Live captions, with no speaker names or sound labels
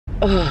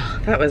Oh,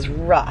 that was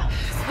rough.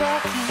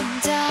 Walking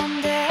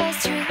down the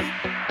street,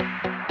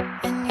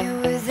 and you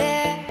were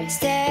there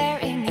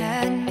staring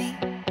at me,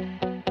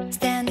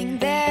 standing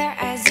there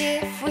as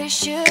if we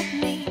should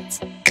meet.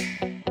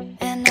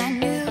 And I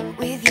knew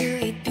with you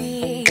it'd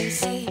be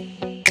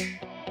easy.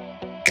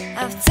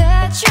 I've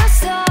touched your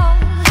soul,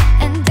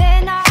 and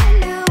then I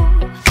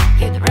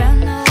knew you'd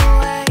run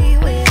away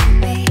with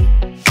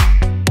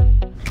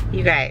me.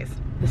 You guys,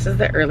 this is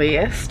the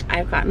earliest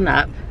I've gotten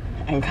up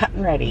and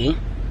gotten ready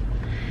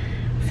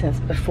since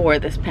before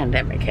this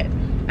pandemic hit.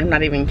 I'm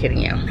not even kidding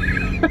you.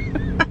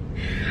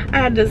 I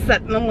had to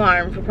set an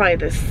alarm for probably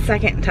the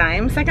second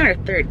or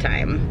third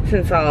time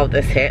since all of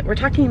this hit. We're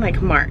talking like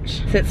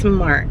March, since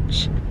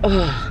March.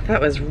 Oh,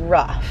 that was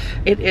rough.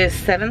 It is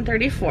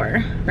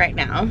 7:34 right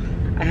now.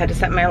 I had to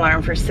set my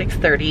alarm for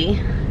 6:30,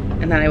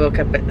 and then I woke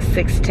up at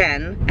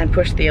 6:10 and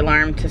pushed the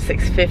alarm to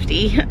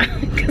 6:50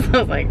 because I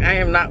was like, I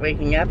am not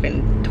waking up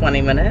in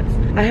 20 minutes.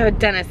 I have a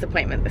dentist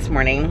appointment this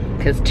morning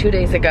because 2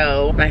 days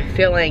ago, my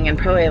filling and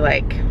probably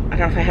like, I don't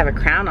know if I have a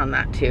crown on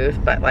that tooth,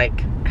 but like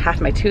half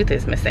my tooth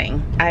is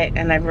missing.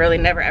 I've really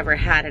never ever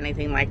had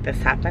anything like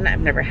this happen. I've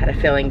never had a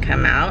filling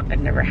come out. I've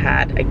never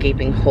had a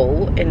gaping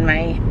hole in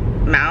my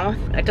mouth.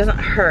 It doesn't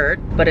hurt,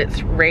 but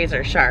it's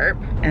razor sharp.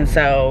 And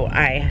so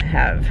I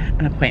have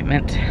an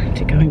appointment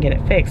to go and get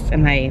it fixed.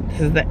 And this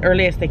is the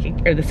earliest they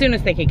could, or the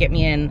soonest they could get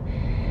me in.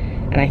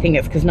 And I think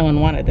it's because no one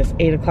wanted this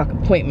 8 o'clock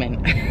appointment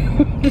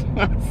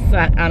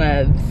on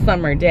a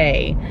summer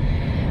day.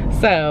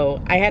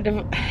 So I had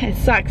to, it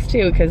sucks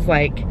too, because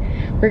like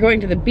we're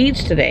going to the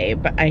beach today,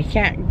 but I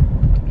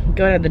can't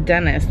go to the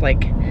dentist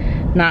like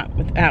not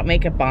without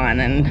makeup on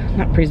and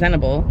not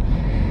presentable.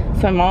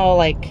 So I'm all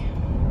like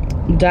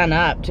done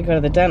up to go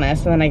to the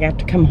dentist, and then I have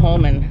to come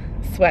home and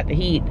sweat the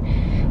heat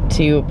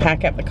to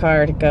pack up the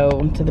car to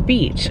go to the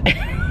beach.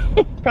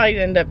 Probably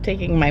end up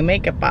taking my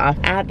makeup off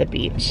at the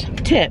beach.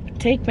 Tip,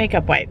 take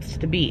makeup wipes to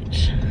the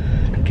beach,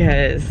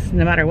 because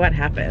no matter what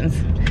happens,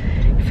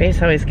 your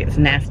face always gets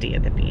nasty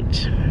at the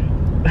beach.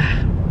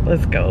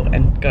 Let's go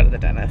and go to the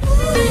dentist.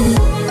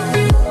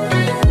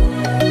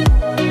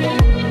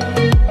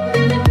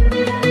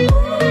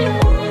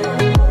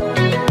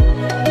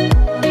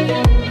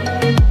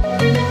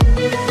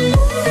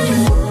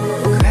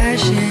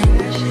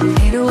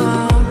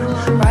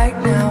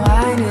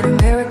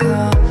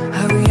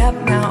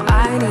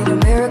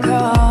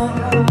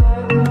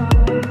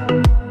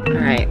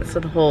 So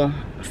the whole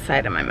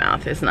side of my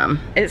mouth is numb.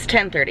 It's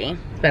 10:30.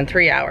 It's been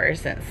 3 hours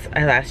since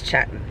I last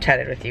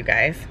chatted with you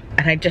guys.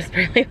 And I just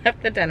barely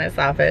left the dentist's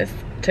office.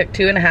 Took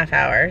 2.5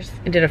 hours.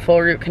 I did a full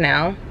root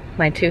canal.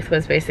 My tooth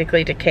was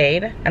basically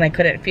decayed and I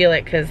couldn't feel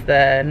it because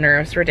the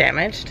nerves were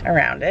damaged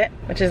around it,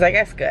 which is I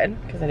guess good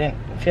because I didn't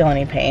feel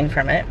any pain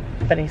from it.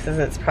 But he says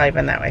it's probably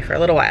been that way for a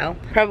little while.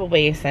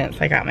 Probably since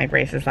I got my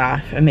braces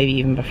off, and maybe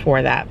even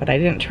before that, but I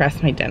didn't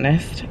trust my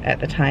dentist at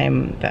the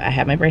time that I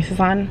had my braces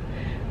on.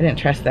 I didn't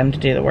trust them to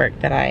do the work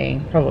that I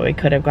probably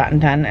could have gotten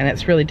done, and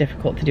it's really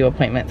difficult to do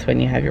appointments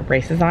when you have your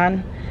braces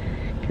on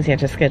because you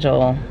have to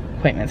schedule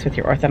appointments with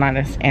your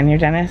orthodontist and your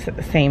dentist at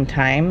the same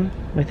time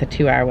with a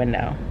 2-hour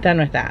window. Done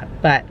with that.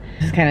 But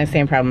this is kind of the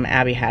same problem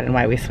Abby had and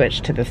why we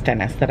switched to this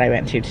dentist that I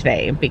went to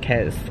today,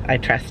 because I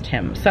trust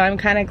him. So I'm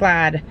kind of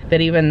glad that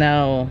even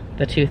though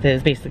the tooth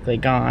is basically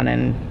gone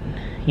and,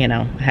 you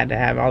know, I had to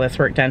have all this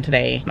work done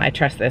today, I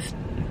trust this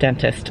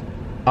dentist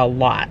a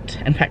lot.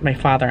 In fact, my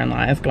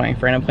father-in-law is going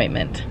for an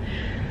appointment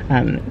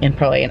in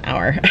probably an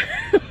hour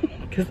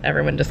because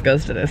everyone just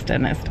goes to this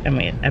dentist and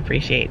we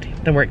appreciate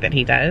the work that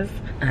he does.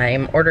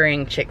 I'm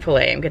ordering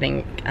Chick-fil-A. I'm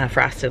getting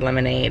frosted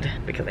lemonade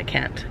because I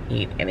can't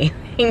eat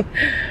anything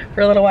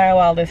for a little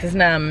while this is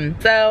numb.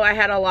 So I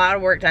had a lot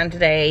of work done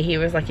today. He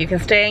was like, you can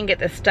stay and get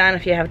this done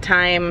if you have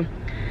time,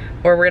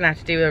 or we're gonna have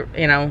to do,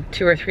 you know,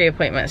 2 or 3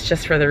 appointments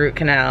just for the root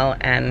canal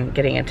and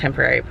getting a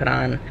temporary put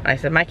on. And I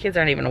said, my kids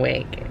aren't even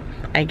awake.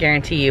 I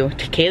guarantee you,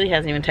 Kaylee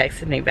hasn't even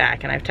texted me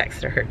back and I've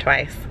texted her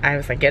twice. I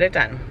was like, get it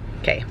done.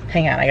 Okay,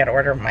 hang on, I gotta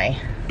order my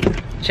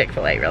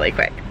Chick-fil-A really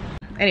quick.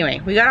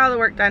 Anyway, we got all the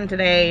work done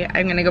today.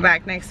 I'm gonna go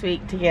back next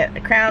week to get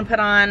a crown put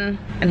on,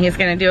 and he's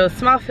gonna do a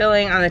small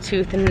filling on the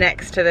tooth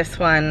next to this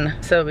one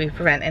so we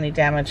prevent any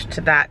damage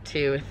to that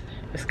tooth.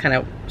 It's kind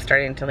of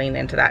starting to lean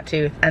into that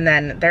tooth. And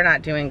then they're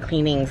not doing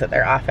cleanings at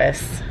their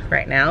office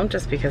right now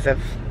just because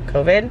of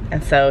COVID.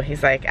 And so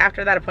he's like,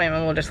 after that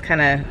appointment, we'll just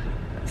kind of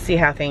see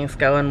how things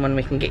go and when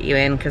we can get you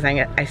in, because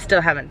I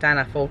still haven't done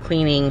a full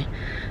cleaning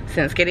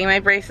since getting my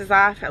braces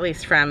off, at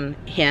least from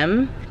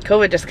him.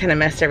 COVID just kind of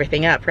messed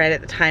everything up right at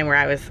the time where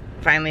I was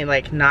finally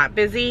like not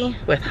busy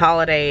with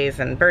holidays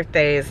and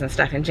birthdays and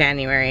stuff in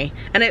January.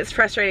 And it's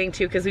frustrating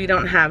too because we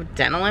don't have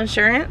dental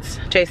insurance.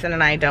 Jason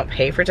and I don't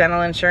pay for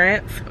dental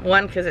insurance.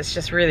 One, because it's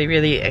just really,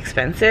 really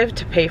expensive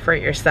to pay for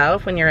it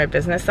yourself when you're a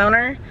business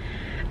owner.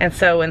 And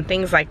so when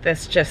things like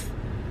this just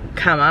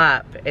come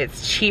up,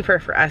 it's cheaper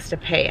for us to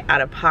pay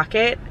out of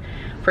pocket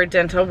for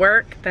dental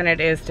work than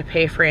it is to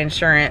pay for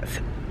insurance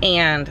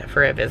and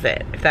for a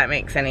visit, if that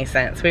makes any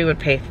sense. We would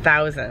pay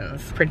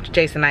thousands for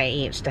Jason and I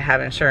each to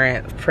have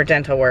insurance for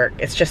dental work.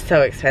 It's just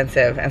so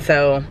expensive. And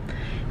so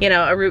You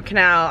know, a root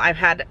canal I've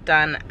had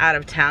done out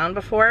of town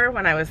before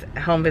when I was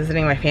home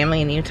visiting my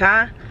family in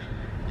Utah.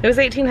 It was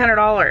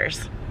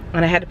 $1,800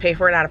 and I had to pay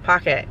for it out of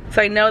pocket.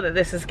 So I know that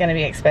this is gonna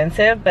be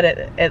expensive, but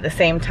at the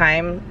same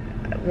time,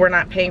 we're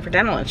not paying for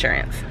dental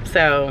insurance.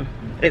 So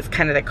it's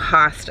kind of the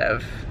cost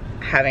of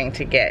having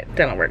to get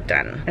dental work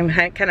done. I'm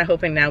kind of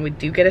hoping now we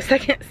do get a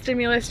second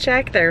stimulus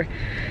check. They're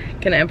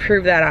gonna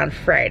approve that on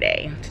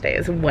Friday. Today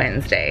is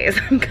Wednesday, so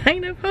I'm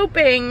kind of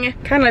hoping,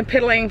 kind of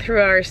piddling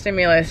through our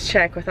stimulus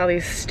check with all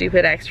these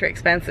stupid extra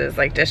expenses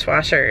like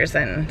dishwashers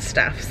and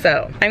stuff.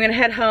 So I'm gonna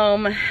head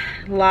home a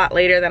lot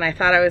later than I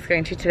thought I was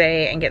going to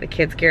today and get the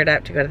kids geared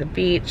up to go to the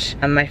beach.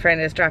 My friend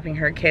is dropping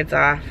her kids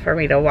off for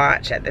me to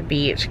watch at the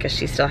beach because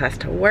she still has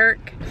to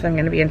work. So I'm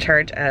gonna be in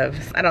charge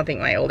of, I don't think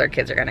my older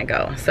kids are gonna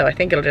go. So I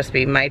think it'll just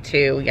be my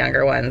 2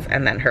 younger ones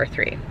and then her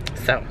 3.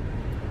 So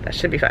that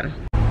should be fun.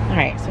 All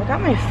right, so I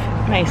got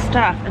my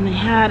stuff and they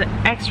had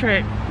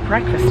extra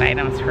breakfast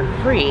items for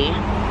free,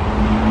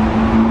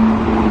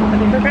 but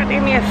they forgot to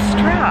give me a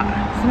straw.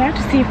 So I have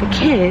to see if the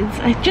kids,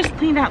 I just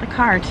cleaned out the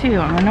car too,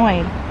 I'm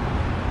annoyed.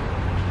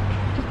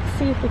 Just to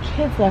see if the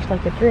kids left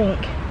like a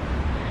drink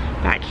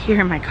back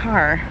here in my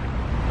car.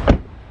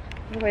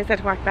 Otherwise I have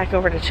to walk back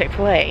over to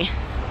Chick-fil-A.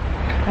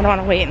 I don't want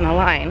to wait in the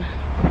line.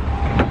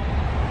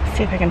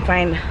 See if I can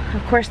find,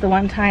 of course the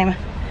one time,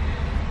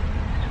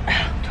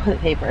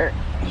 toilet paper.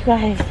 You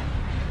guys,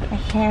 I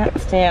can't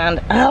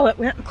stand. Oh, it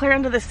went clear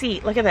under the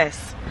seat. Look at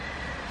this.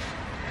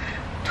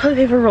 Toilet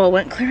paper roll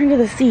went clear into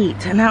the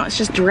seat and now it's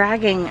just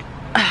dragging.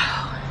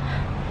 Oh.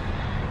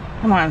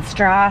 Come on,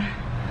 straw.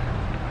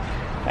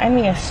 Find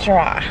me a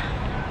straw.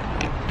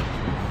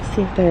 Let's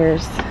see if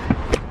there's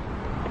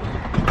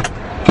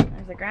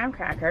a graham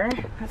cracker.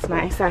 That's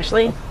nice,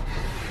 actually.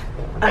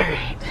 All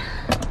right.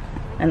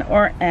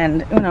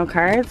 And Uno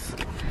cards.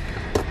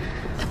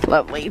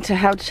 Lovely to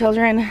have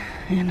children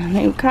in a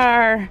new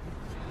car.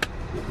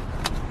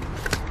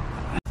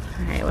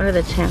 Alright, what are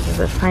the chances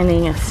of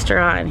finding a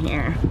straw in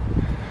here?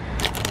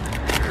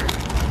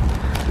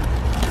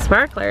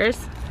 Sparklers,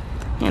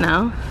 you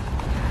know.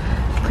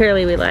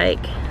 Clearly we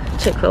like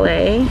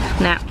Chick-fil-A.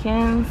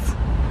 Napkins.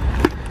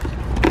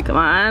 Come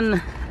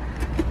on.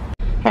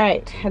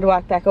 Alright, had to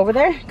walk back over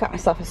there. Got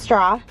myself a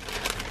straw.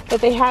 But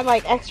they had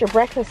like extra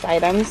breakfast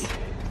items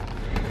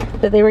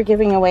that they were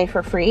giving away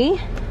for free.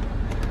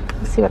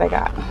 Let's see what I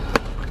got.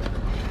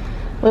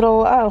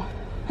 Little, oh,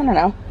 I don't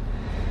know,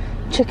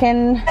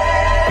 chicken,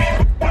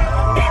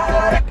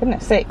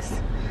 goodness sakes.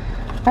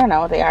 I don't know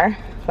what they are,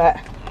 but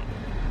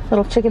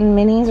little chicken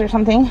minis or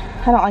something.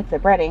 I don't like the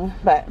breading,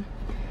 but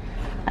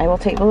I will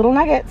take the little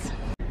nuggets.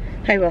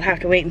 I will have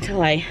to wait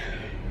until I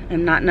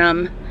am not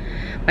numb.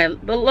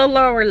 The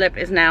lower lip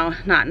is now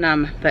not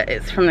numb, but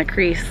it's from the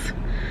crease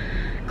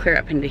clear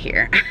up into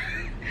here.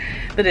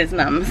 That is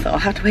numb, so I'll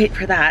have to wait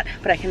for that,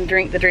 but I can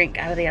drink the drink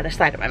out of the other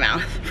side of my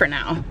mouth for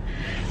now.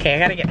 Okay, I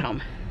gotta get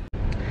home.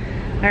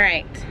 All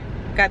right,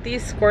 got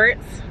these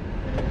squirts,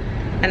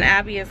 and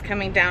Abby is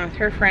coming down with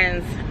her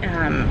friends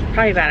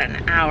probably about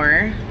an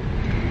hour,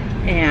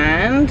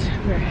 and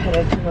we're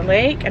headed to the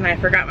lake, and I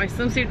forgot my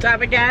swimsuit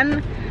top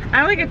again. I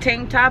have like a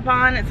tank top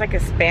on. It's like a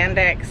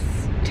spandex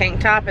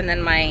tank top, and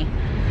then my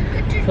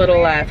little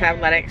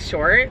Fabletics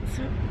shorts.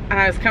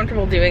 I was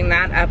comfortable doing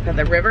that up at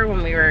the river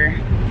when we were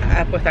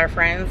up with our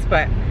friends,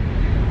 but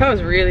I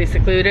was really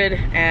secluded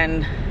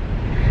and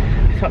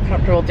I felt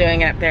comfortable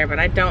doing it up there, but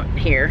I don't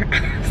here.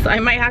 So I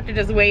might have to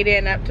just wade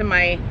in up to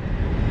my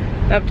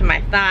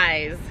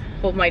thighs,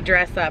 hold my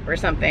dress up or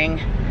something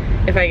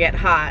if I get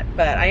hot,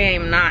 but I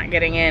am not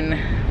getting in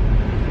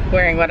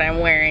wearing what I'm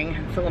wearing.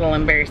 It's a little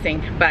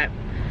embarrassing, but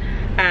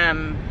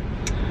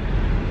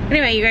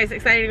anyway, you guys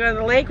excited to go to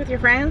the lake with your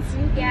friends?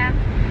 Yeah.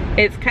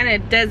 It's kind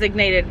of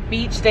designated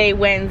Beach Day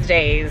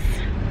Wednesdays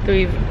that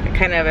we've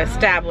kind of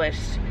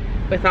established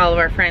with all of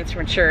our friends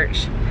from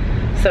church.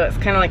 So it's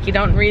kind of like you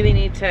don't really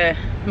need to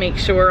make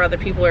sure other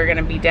people are going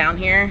to be down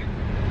here.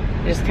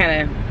 You just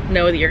kind of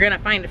know that you're going to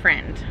find a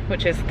friend,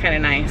 which is kind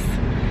of nice.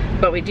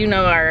 But we do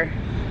know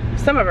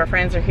some of our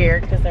friends are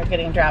here because they're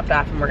getting dropped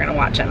off and we're going to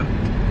watch them.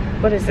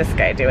 What is this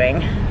guy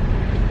doing?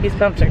 These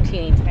bumps are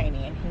teeny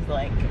tiny and he's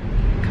like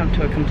come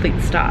to a complete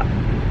stop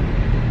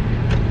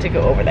to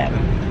go over them.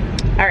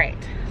 All right,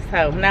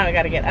 so now I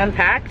got to get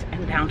unpacked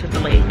and down to the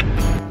lake.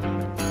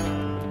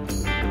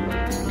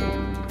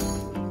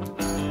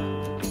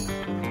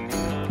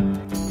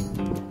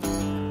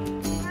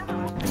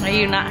 Are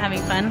you not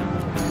having fun?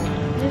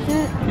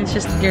 It's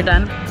just, you're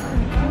done?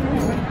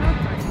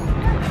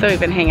 So we've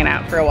been hanging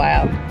out for a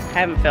while. I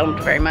haven't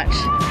filmed very much.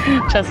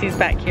 Chelsea's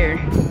back here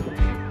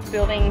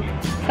building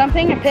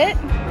something, a pit?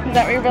 Is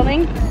that what you're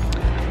building?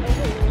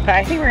 But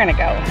I think we're gonna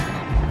go.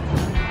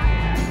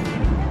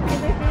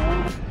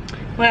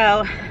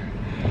 Well,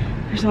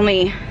 there's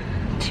only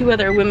 2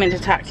 other women to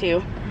talk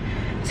to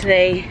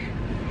today,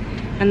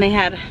 and they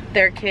had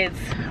their kids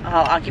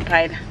all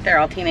occupied. They're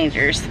all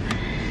teenagers.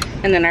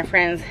 And then our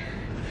friends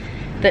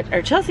that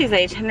are Chelsea's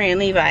age, Henry and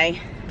Levi,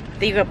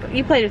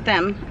 you played with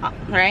them,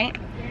 right?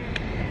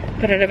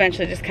 But it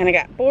eventually just kind of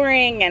got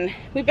boring, and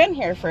we've been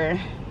here for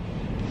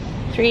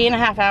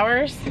 3.5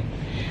 hours.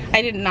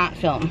 I did not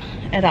film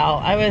at all.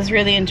 I was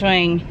really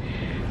enjoying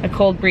a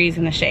cold breeze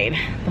in the shade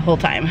the whole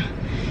time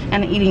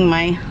and eating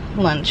my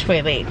lunch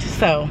way late.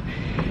 So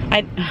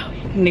I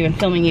couldn't even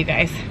filming you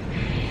guys.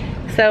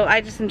 So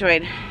I just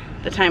enjoyed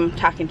the time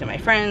talking to my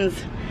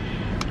friends,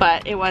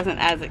 but it wasn't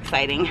as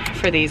exciting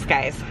for these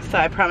guys. So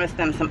I promised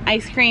them some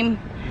ice cream.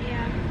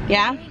 Yeah.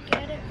 Yeah? Can we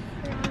get it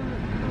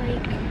from,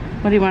 like...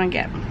 What do you want to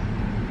get?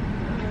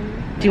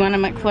 Do you want a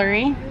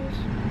McFlurry?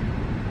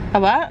 A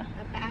what? A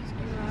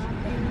Baskin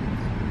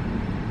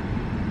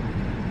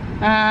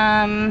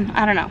Robbins.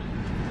 I don't know.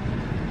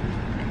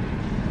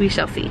 We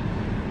shall see.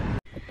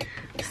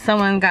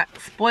 Someone got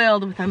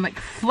spoiled with a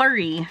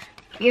McFlurry.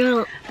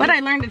 Yeah. But I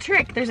learned a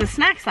trick. There's a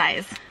snack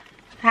size,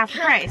 half the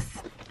price.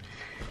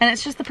 And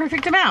it's just the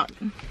perfect amount.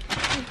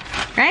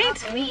 Right?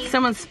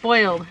 Someone's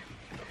spoiled.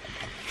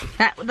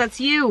 That's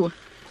you.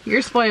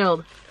 You're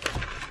spoiled.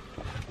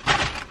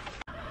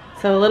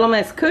 So little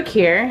Miss Cook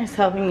here is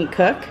helping me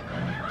cook.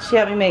 She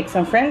helped me make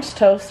some French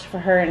toast for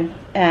her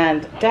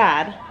and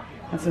Dad,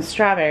 and some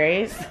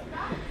strawberries.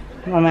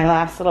 On my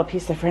last little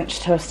piece of French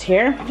toast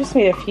here. Just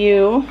made a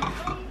few.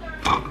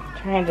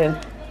 Trying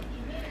to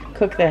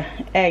cook the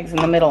eggs in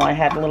the middle. I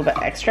had a little bit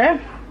extra.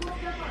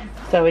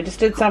 So we just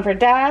did some for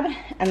Dad,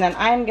 and then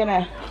I'm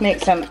gonna make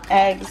some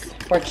eggs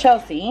for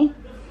Chelsea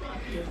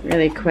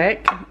really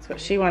quick. That's what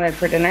she wanted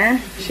for dinner.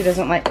 She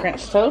doesn't like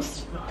French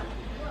toast.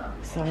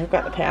 So I've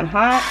got the pan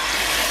hot.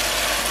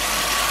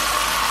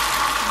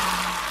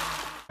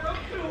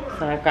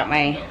 So I've got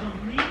my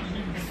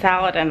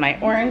salad and my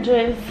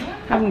oranges.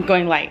 I'm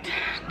going light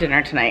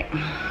dinner tonight.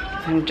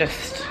 I'm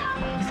just,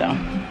 so,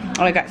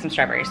 oh, I got some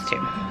strawberries too.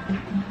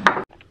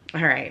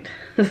 All right,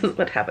 this is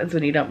what happens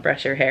when you don't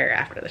brush your hair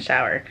after the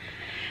shower.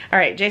 All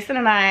right, Jason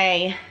and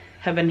I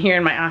have been here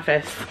in my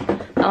office.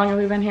 How long have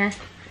we been here?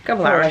 A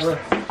couple hours.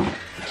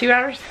 2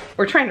 hours?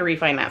 We're trying to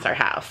refinance our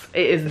house.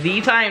 It is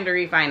the time to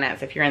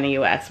refinance if you're in the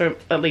US, or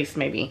at least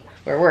maybe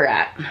where we're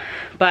at.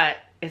 But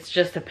it's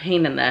just a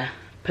pain in the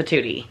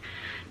patootie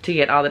to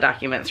get all the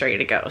documents ready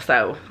to go.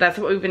 So that's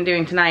what we've been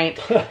doing tonight.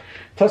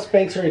 Plus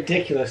banks are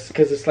ridiculous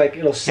because it's like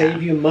it'll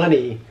save you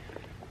money,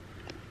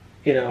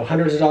 you know,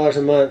 hundreds of dollars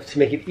a month to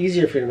make it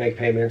easier for you to make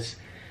payments.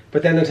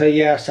 But then they'll tell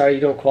you, yeah, sorry,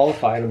 you don't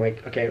qualify. And I'm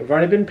like, okay, we've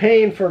already been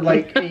paying for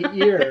like 8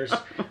 years,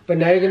 but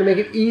now you're going to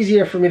make it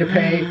easier for me to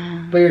pay,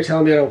 but you're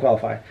telling me I don't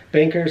qualify.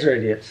 Bankers are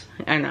idiots.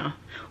 I know.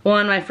 Well,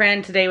 and my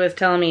friend today was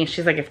telling me,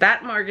 she's like, if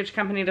that mortgage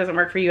company doesn't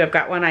work for you, I've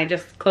got one I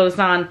just closed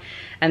on.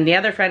 And the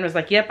other friend was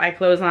like, yep, I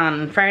close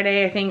on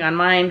Friday, I think, on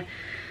mine.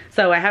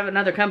 So I have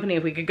another company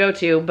if we could go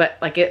to, but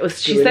like it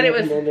was, she said it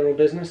was. Do they own their own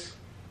business?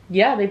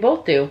 Yeah, they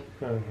both do.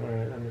 Oh, all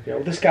right.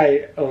 Well, this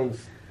guy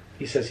owns,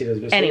 he says he does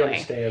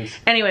business.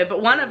 Anyway,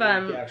 but one of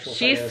them,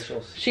 she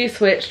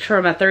switched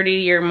from a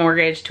 30-year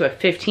mortgage to a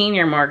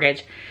 15-year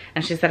mortgage.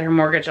 And she said her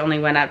mortgage only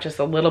went up just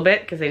a little bit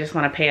because they just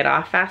want to pay it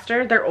off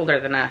faster. They're older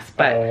than us,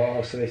 but.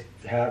 Oh, so they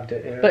have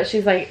it. Yeah. But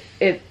she's like,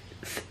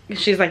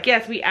 she's like,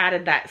 yes, we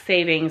added that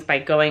savings by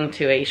going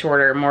to a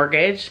shorter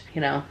mortgage. You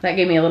know, that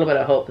gave me a little bit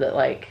of hope that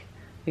like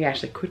we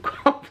actually could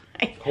qualify.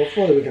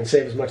 Hopefully we can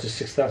save as much as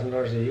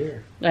 $6,000 a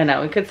year. I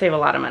know, we could save a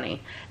lot of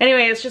money.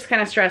 Anyway, it's just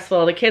kind of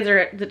stressful. The kids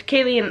are,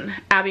 Kaylee and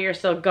Abby are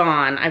still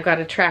gone. I've got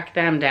to track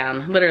them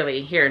down.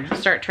 Literally, here,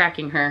 start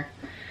tracking her.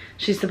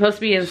 She's supposed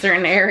to be in a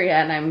certain area,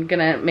 and I'm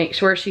gonna make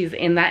sure she's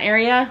in that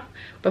area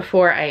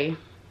before I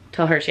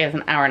tell her she has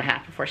an hour and a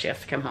half before she has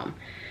to come home.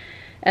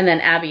 And then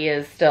Abby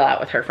is still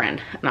out with her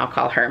friend, and I'll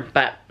call her.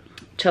 But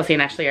Chelsea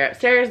and Ashley are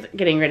upstairs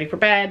getting ready for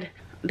bed.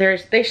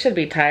 They should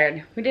be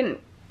tired. We didn't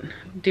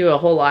do a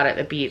whole lot at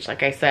the beach,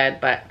 like I said,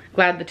 but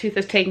glad the tooth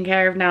is taken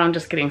care of now. I'm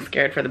just getting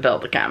scared for the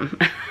bill to come.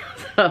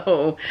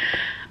 So,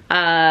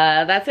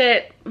 that's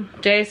it.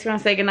 Jace, you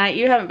wanna say goodnight?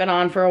 You haven't been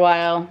on for a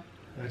while.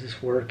 I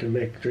just work and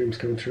make dreams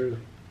come true.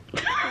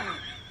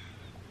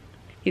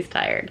 He's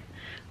tired.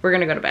 We're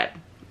gonna go to bed.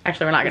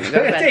 Actually, we're not gonna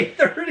go to bed.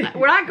 It's 8:30.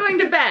 We're not going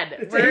to bed.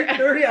 It's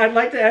 8:30. I'd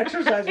like to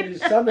exercise when you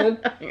summon,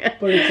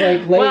 but it's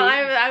like late. Well,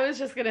 I was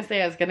just gonna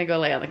say I was gonna go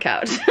lay on the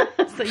couch.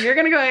 So you're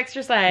gonna go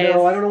exercise.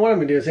 No, I don't know what I'm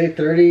gonna do. It's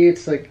 8:30.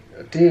 It's like,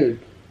 dude,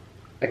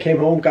 I came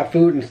home, got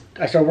food, and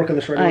I started working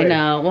this right away. I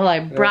know. Well,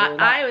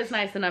 I was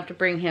nice enough to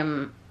bring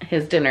him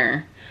his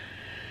dinner.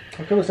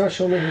 How come it's not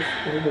showing me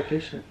his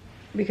location?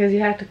 Because you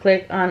have to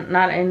click on,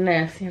 not in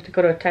this, you have to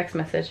go to a text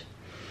message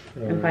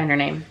and find her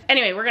name.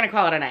 Anyway, we're gonna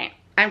call it a night.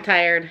 I'm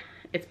tired.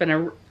 It's been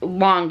a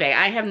long day.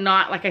 I have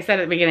not, like I said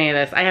at the beginning of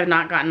this, I have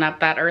not gotten up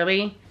that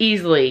early.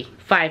 Easily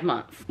 5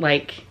 months.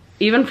 Like,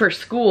 even for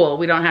school,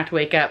 we don't have to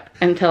wake up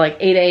until like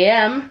 8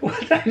 a.m. What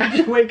time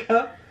did you wake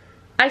up?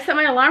 I set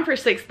my alarm for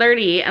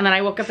 6:30 and then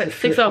I woke up at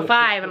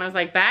 6:05 and I was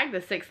like, bagged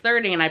at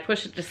 6:30 and I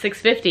pushed it to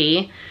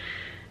 6:50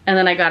 and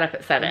then I got up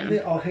at 7. They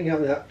all hang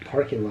out in that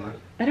parking lot.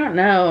 I don't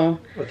know.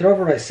 But they're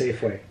over by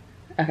Safeway.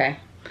 Okay.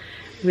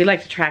 We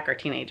like to track our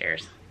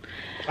teenagers.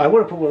 I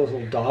want to put one of those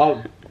little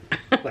dog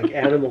like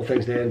animal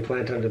things they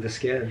implant under the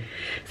skin.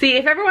 See,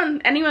 if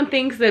anyone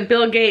thinks that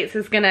Bill Gates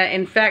is gonna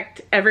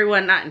infect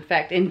everyone, not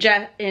infect,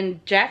 inject.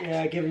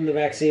 Yeah, give them the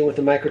vaccine with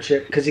the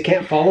microchip because you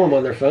can't follow them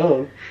on their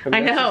phone. I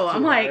know.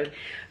 I'm like,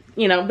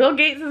 you know, Bill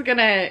Gates is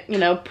gonna, you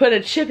know, put a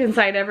chip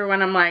inside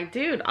everyone. I'm like,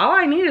 dude, all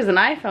I need is an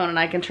iPhone and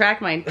I can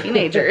track my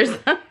teenagers.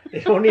 They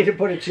don't need to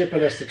put a chip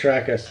in us to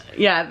track us.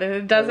 Yeah,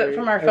 it does it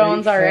from our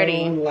phones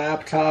already. Phone,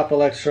 laptop,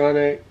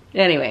 electronic.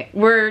 Anyway,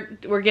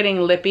 we're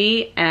getting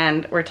lippy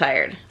and we're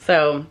tired.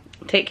 So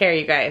take care,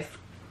 you guys.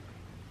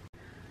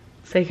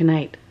 Say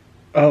goodnight.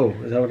 Oh,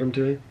 is that what I'm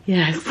doing?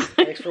 Yes.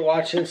 Thanks for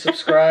watching.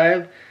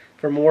 Subscribe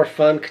for more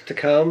fun to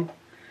come.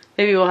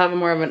 Maybe we'll have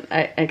more of an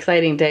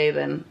exciting day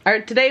than...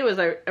 Today was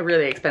a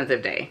really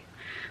expensive day.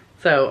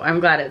 So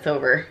I'm glad it's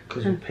over.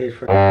 Because we paid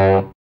for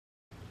it.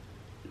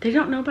 They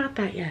don't know about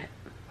that yet.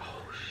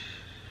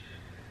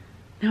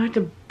 Now I have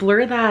to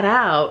blur that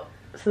out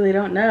so they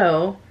don't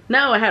know.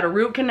 No, I had a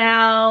root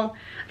canal.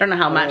 I don't know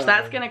how much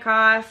that's gonna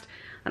cost.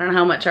 I don't know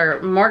how much our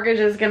mortgage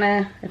is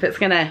gonna, if it's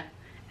gonna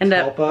end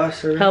up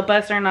help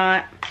us or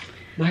not.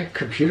 My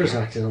computer's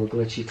acting all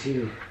glitchy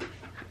too.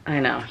 I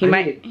know.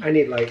 I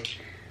need like.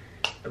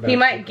 He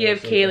might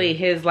give Kaylee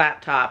his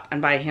laptop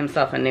and buy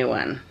himself a new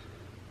one.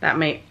 That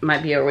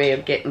might be a way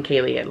of getting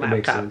Kaylee a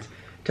laptop.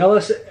 Tell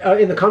us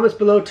in the comments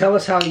below. Tell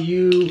us how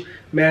you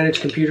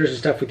manage computers and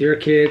stuff with your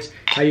kids.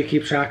 How you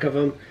keep track of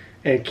them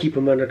and keep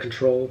them under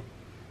control.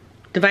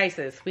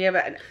 Devices. We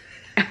have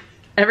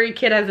every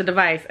kid has a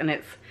device, and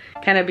it's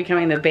kind of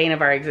becoming the bane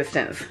of our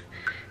existence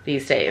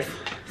these days.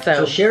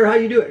 So share how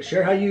you do it.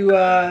 Share how you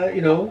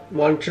you know,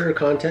 monitor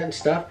content and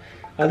stuff.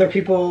 Other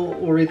people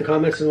will read the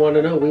comments and want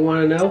to know. We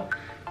want to know.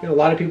 You know, a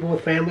lot of people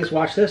with families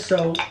watch this,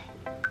 so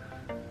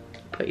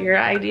put your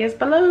ideas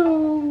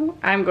below.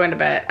 I'm going to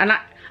bed. I don't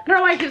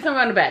know why I keep saying I'm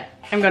going to bed.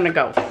 I'm going to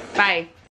go. Bye.